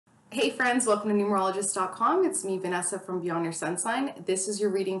Hey friends, welcome to numerologist.com. It's me, Vannessa from Beyond Your Sun Sign. This is your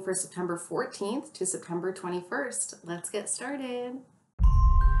reading for September 14th to September 21st. Let's get started.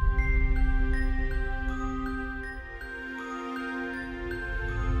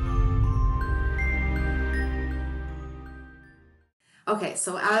 Okay,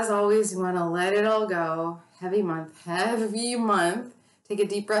 so as always, you want to let it all go. Heavy month, heavy month. Take a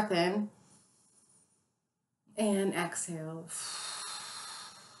deep breath in and exhale.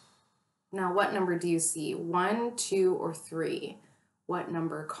 Now, what number do you see? 1, 2, or 3? What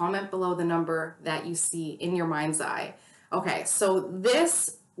number? Comment below the number that you see in your mind's eye. Okay, so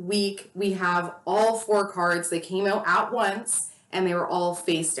this week we have all 4 cards. They came out at once and they were all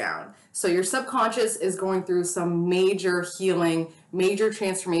face down. So your subconscious is going through some major healing, major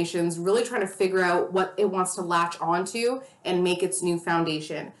transformations, really trying to figure out what it wants to latch onto and make its new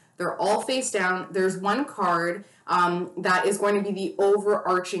foundation. They're all face down. There's one card that is going to be the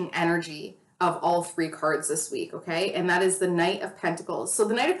overarching energy of all 3 cards this week, okay? And that is the Knight of Pentacles. So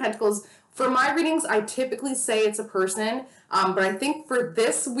the Knight of Pentacles, for my readings, I typically say it's a person, but I think for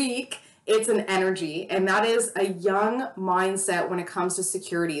this week, it's an energy, and that is a young mindset when it comes to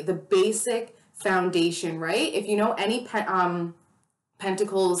security, the basic foundation, right? If you know any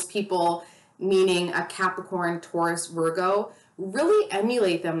Pentacles people, meaning a Capricorn, Taurus, Virgo, really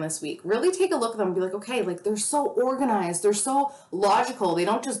emulate them this week. Really take a look at them and be like, okay, like they're so organized, they're so logical, they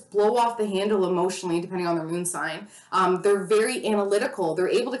don't just blow off the handle emotionally depending on their moon sign. They're very analytical, they're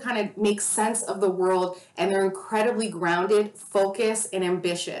able to kind of make sense of the world, and they're incredibly grounded, focused, and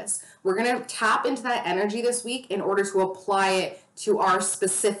ambitious. We're going to tap into that energy this week in order to apply it to our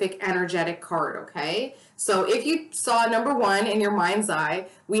specific energetic card, okay? So if you saw number 1 in your mind's eye,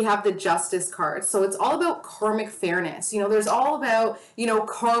 we have the Justice card. So it's all about karmic fairness. You know, there's all about,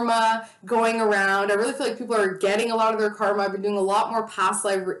 karma going around. I really feel like people are getting a lot of their karma. I've been doing a lot more past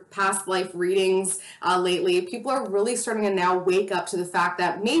life readings lately. People are really starting to now wake up to the fact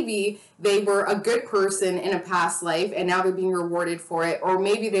that maybe they were a good person in a past life and now they're being rewarded for it, or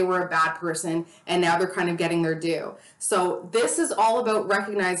maybe they were a bad person and now they're kind of getting their due. So this is all about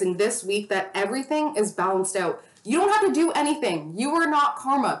recognizing this week that everything is balanced out. You don't have to do anything. You are not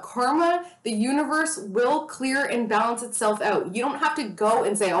karma. Karma, the universe will clear and balance itself out. You don't have to go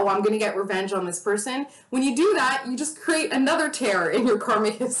and say, oh, I'm going to get revenge on this person. When you do that, you just create another tear in your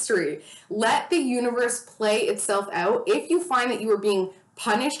karmic history. Let the universe play itself out. If you find that you are being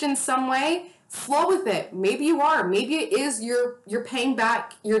punished in some way, flow with it. Maybe you are. Maybe it is you're paying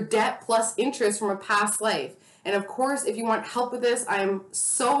back your debt plus interest from a past life. And of course, if you want help with this, I am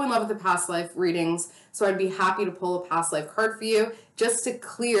so in love with the past life readings, so I'd be happy to pull a past life card for you just to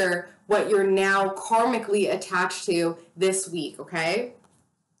clear what you're now karmically attached to this week, okay?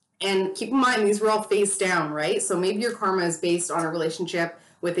 And keep in mind, these were all face down, right? So maybe your karma is based on a relationship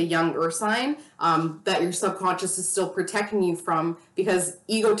with a young earth sign that your subconscious is still protecting you from, because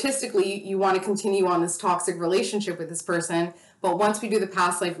egotistically you want to continue on this toxic relationship with this person. But once we do the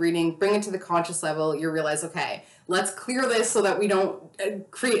past life reading, bring it to the conscious level, you realize, okay, let's clear this so that we don't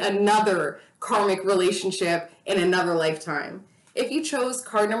create another karmic relationship in another lifetime. If you chose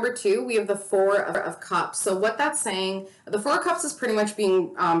card number 2, we have the 4 of Cups. So what that's saying, the 4 of Cups is pretty much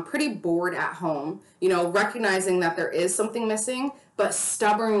being pretty bored at home, recognizing that there is something missing, but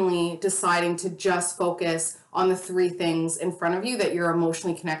stubbornly deciding to just focus on the 3 things in front of you that you're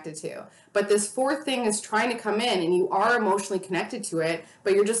emotionally connected to. But this 4th thing is trying to come in and you are emotionally connected to it,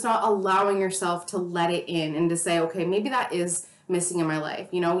 but you're just not allowing yourself to let it in and to say, okay, maybe that is missing in my life.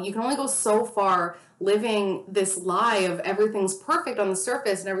 You can only go so far living this lie of everything's perfect on the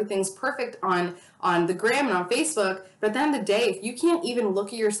surface and everything's perfect on the gram and on Facebook. But at the end of the day, if you can't even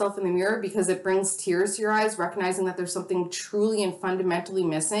look at yourself in the mirror because it brings tears to your eyes, recognizing that there's something truly and fundamentally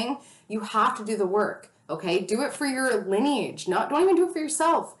missing, you have to do the work, okay? Do it for your lineage. Don't even do it for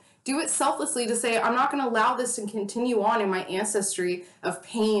yourself. Do it selflessly to say, I'm not going to allow this to continue on in my ancestry of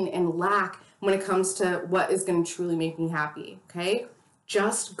pain and lack when it comes to what is going to truly make me happy, okay?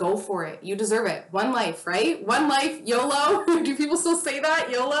 Just go for it. You deserve it. One life, right? One life, YOLO. Do people still say that,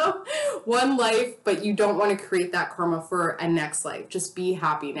 YOLO? One life, but you don't want to create that karma for a next life. Just be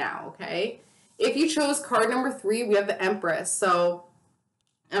happy now, okay? If you chose card number 3, we have the Empress. So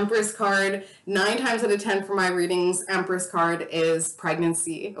Empress card, 9 times out of 10 for my readings, Empress card is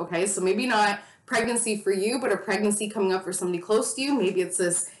pregnancy, okay? So maybe not pregnancy for you, but a pregnancy coming up for somebody close to you. Maybe it's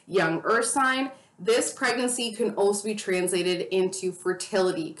this young earth sign. This pregnancy can also be translated into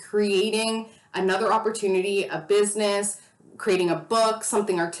fertility, creating another opportunity, a business, creating a book,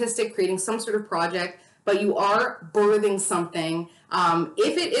 something artistic, creating some sort of project, but you are birthing something.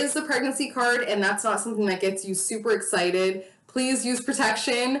 If it is the pregnancy card and that's not something that gets you super excited, Please use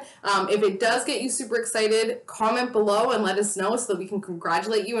protection. If it does get you super excited, comment below and let us know so that we can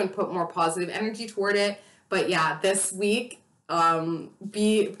congratulate you and put more positive energy toward it. But yeah, this week,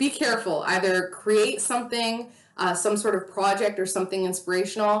 be careful. Either create something, some sort of project or something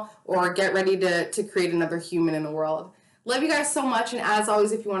inspirational, or get ready to create another human in the world. Love you guys so much, and as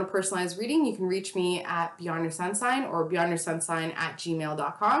always, if you want a personalized reading, you can reach me at beyondyoursunsign or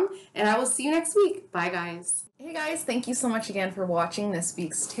beyondyoursunsign@gmail.com, and I will see you next week. Bye, guys. Hey, guys, thank you so much again for watching this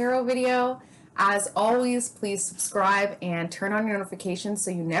week's tarot video. As always, please subscribe and turn on your notifications so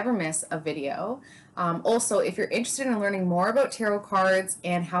you never miss a video. Also, if you're interested in learning more about tarot cards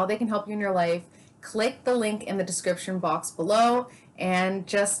and how they can help you in your life, click the link in the description box below and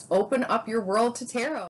just open up your world to tarot.